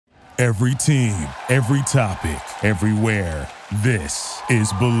Every team, every topic, everywhere. This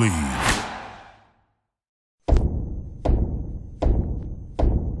is Believe.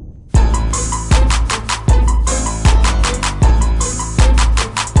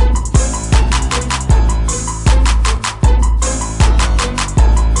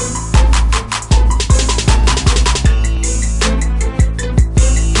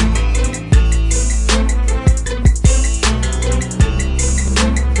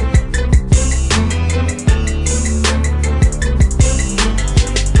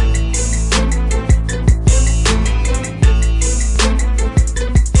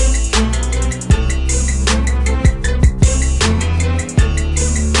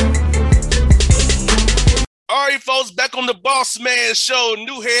 Man show,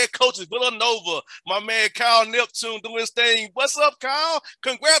 new head coach at Villanova, my man Kyle Neptune doing his thing. What's up, Kyle?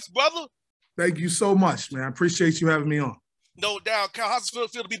 Congrats, brother. Thank you so much, man. I appreciate you having me on. No doubt. Kyle, how's it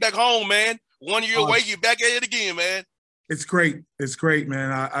feel to be back home, man? 1 year away, you're back at it again, man. It's great. It's great,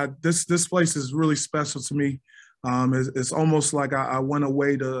 man. This place is really special to me. It's almost like I went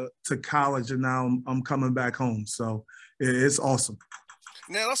away to college and now I'm coming back home. So it's awesome.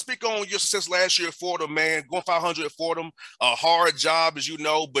 Now, let's speak on your success last year at Fordham, man. Going 500 at Fordham, a hard job, as you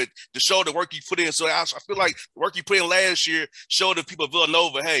know, but to show the work you put in. So I feel like the work you put in last year showed the people of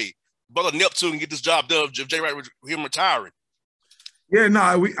Villanova, hey, brother Neptune can get this job done if Jay Wright him retiring. Yeah, no,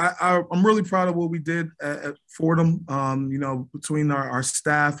 I'm really proud of what we did at Fordham, between our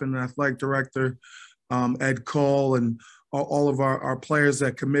staff and the athletic director, Ed Cole, and all of our players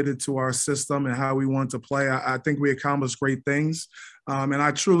that committed to our system and how we want to play. I think we accomplished great things. And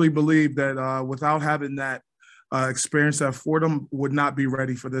I truly believe that without having that experience at Fordham, would not be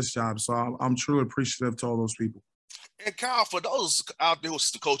ready for this job. So I'm truly appreciative to all those people. And Kyle, for those out there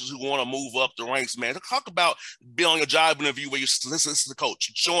with the coaches who want to move up the ranks, man, talk about being on your job interview where you're assistant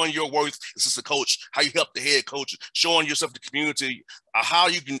coach, showing your worth as assistant coach, how you help the head coach, showing yourself to the community, how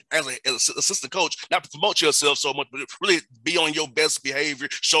you can, as an assistant coach, not promote yourself so much, but really be on your best behavior,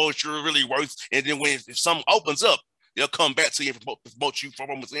 show what you're really worth. And then if something opens up, they'll come back to you and promote you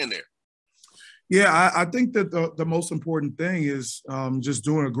from within there. Yeah, I think that the most important thing is just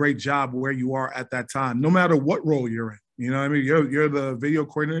doing a great job where you are at that time, no matter what role you're in. You know what I mean? You're the video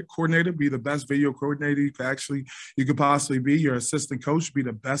coordinator, be the best video coordinator you could possibly be. Your assistant coach, be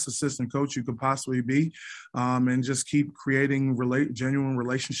the best assistant coach you could possibly be, and just keep creating genuine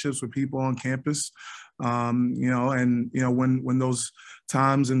relationships with people on campus. When those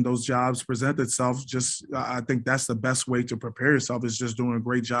times and those jobs present itself, I think that's the best way to prepare yourself, is just doing a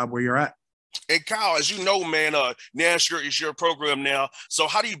great job where you're at. And Kyle, as you know, man, NASCAR is your program now. So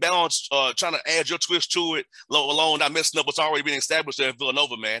how do you balance trying to add your twist to it, alone not messing up what's already been established there in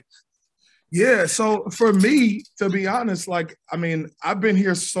Villanova, man? Yeah, so for me, to be honest, I've been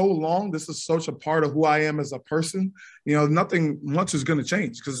here so long. This is such a part of who I am as a person. Nothing much is going to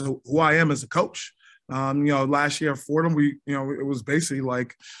change because of who I am as a coach. Last year at Fordham, it was basically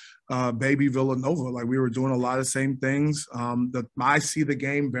like baby Villanova. Like, we were doing a lot of the same things. I see the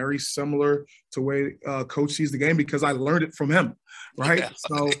game very similar to the way Coach sees the game because I learned it from him, right? Yeah.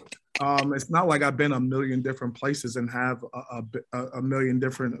 So it's not like I've been a million different places and have a million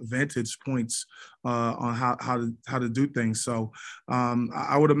different vantage points on how to do things. So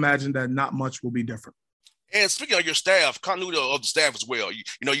I would imagine that not much will be different. And speaking of your staff, continuity of the staff as well. You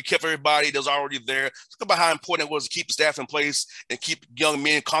kept everybody that was already there. Talk about how important it was to keep the staff in place and keep young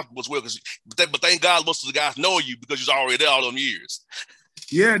men comfortable as well. But thank God most of the guys know you because you're already there all them years.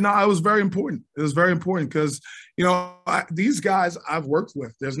 Yeah, no, it was very important. It was very important because, these guys I've worked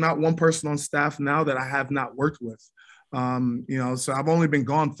with. There's not one person on staff now that I have not worked with. So I've only been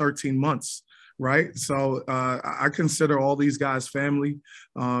gone 13 months. Right. So I consider all these guys family.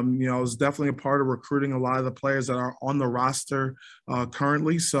 I was definitely a part of recruiting a lot of the players that are on the roster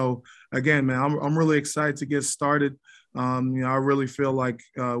currently. So, again, man, I'm really excited to get started. I really feel like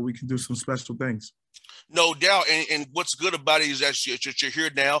we can do some special things. No doubt. And what's good about it is that you're here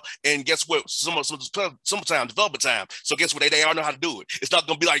now. And guess what? Summertime, development time. So guess what? They all know how to do it. It's not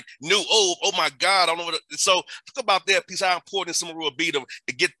going to be like new. Oh my God. I don't know what. So talk about that piece, how important summer will be to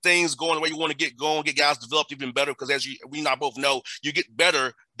get things going the way you want to get going, get guys developed even better. Because as we not both know, you get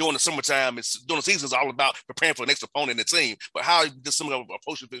better during the summertime. During the season is all about preparing for the next opponent in the team. But how does some of the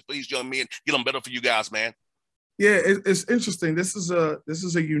approach for these young men get them better for you guys, man? Yeah, it's interesting. This is a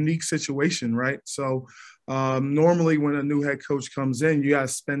unique situation, right? So normally when a new head coach comes in, you got to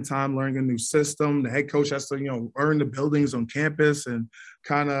spend time learning a new system. The head coach has to, earn the buildings on campus and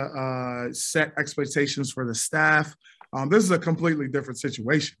kind of set expectations for the staff. This is a completely different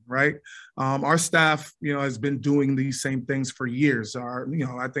situation, right? Our staff, has been doing these same things for years.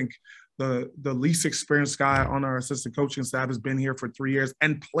 I think the least experienced guy on our assistant coaching staff has been here for 3 years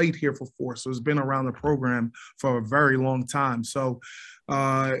and played here for 4. So it's been around the program for a very long time. So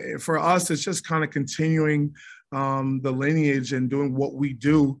for us, it's just kind of continuing the lineage and doing what we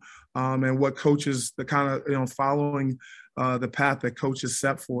do and what coaches, the kind of, following the path that coaches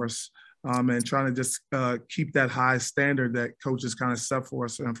set for us and trying to just keep that high standard that coaches kind of set for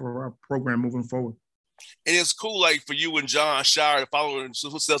us and for our program moving forward. And it's cool, like, for you and John Shire following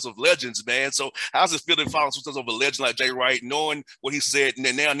footsteps of legends, man. So how's it feel to follow footsteps of a legend like Jay Wright, knowing what he said, and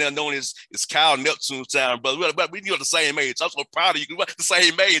then now knowing it's Kyle Neptune's time, brother. But we are the same age. I'm so proud of you. We're the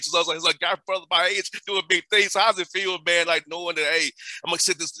same age. So I was like, it's like guy brother my age doing big things. So how's it feel, man? Like knowing that, hey, I'm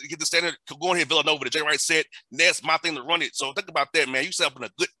gonna get the standard going here in Villanova. That Jay Wright said, that's my thing to run it. So think about that, man. You set up in a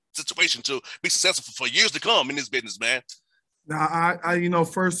good situation to be successful for years to come in this business, man. Now, I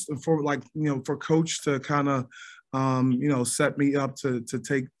first for coach to kind of, set me up to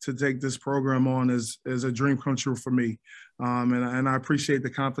take this program on is a dream come true for me. And I appreciate the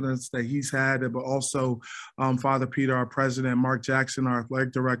confidence that he's had, but also Father Peter, our president, Mark Jackson, our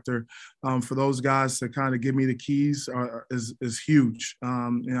athletic director, for those guys to kind of give me the keys is huge.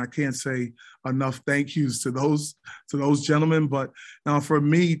 And I can't say enough thank yous to those gentlemen. But for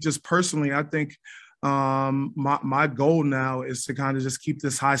me, just personally, I think my goal now is to kind of just keep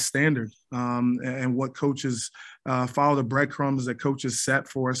this high standard and what coaches follow the breadcrumbs that coaches set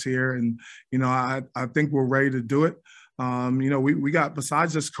for us here. And, I think we're ready to do it. We got,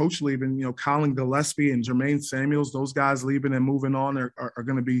 besides just coach leaving, Colin Gillespie and Jermaine Samuels, those guys leaving and moving on are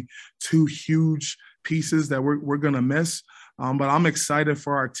going to be 2 huge pieces that we're going to miss. But I'm excited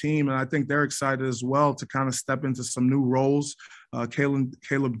for our team, and I think they're excited as well to kind of step into some new roles.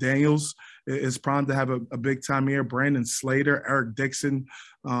 Caleb Daniels is primed to have a big time year. Brandon Slater, Eric Dixon,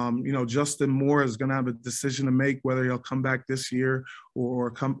 Justin Moore is going to have a decision to make whether he'll come back this year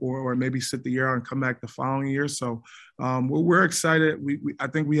or maybe sit the year out and come back the following year. So we're excited. I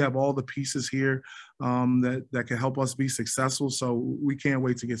think we have all the pieces here that can help us be successful. So we can't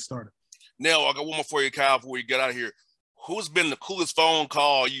wait to get started. Now I got one more for you, Kyle, before you get out of here. Who's been the coolest phone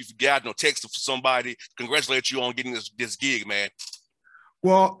call you've gotten or text for somebody? Congratulate you on getting this gig, man.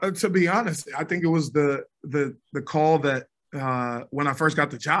 Well, to be honest, I think it was the call that when I first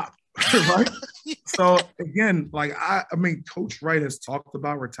got the job, right? So again, Coach Wright has talked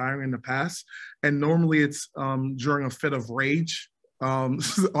about retiring in the past, and normally it's during a fit of rage,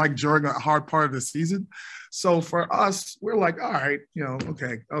 like during a hard part of the season. So for us, we're like, all right,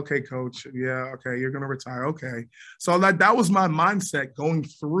 okay, coach. Yeah, okay, you're going to retire. Okay. So that was my mindset going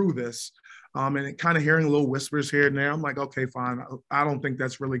through this. And kind of hearing little whispers here and there. I'm like, okay, fine. I don't think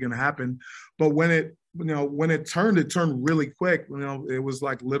that's really going to happen. But when it turned really quick. It was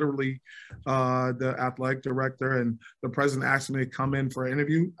like literally the athletic director and the president asked me to come in for an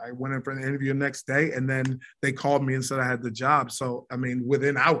interview. I went in for an interview the next day, and then they called me and said I had the job. So,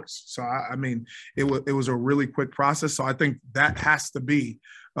 within hours. So, it was a really quick process. So I think that has to be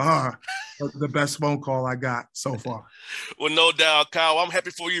the best phone call I got so far. Well, no doubt, Kyle. I'm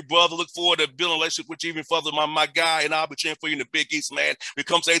happy for you, brother. Look forward to building a relationship with you even further. My guy, and I'll be cheering for you in the Big East, man. We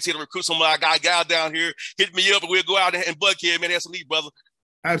come to AT to recruit some of our guys down here. Hit me up, and we'll go out and Buckhead, man. That's a need, brother.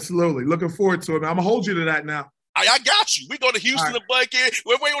 Absolutely. Looking forward to it, man. I'm going to hold you to that now. I got you. We go to Houston and Buckhead.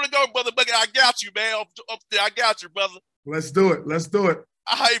 Where you want to go, brother Buckhead? I got you, man. Up there. I got you, brother. Let's do it.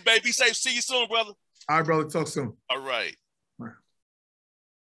 All right, baby. Be safe. See you soon, brother. All right, brother. Talk soon. All right.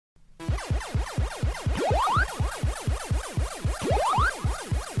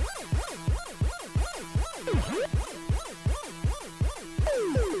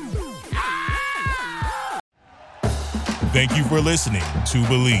 Thank you for listening to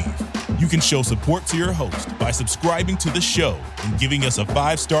Believe. You can show support to your host by subscribing to the show and giving us a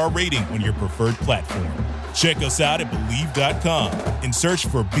 5-star rating on your preferred platform. Check us out at Believe.com and search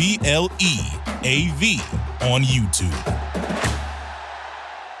for BLEAV on YouTube.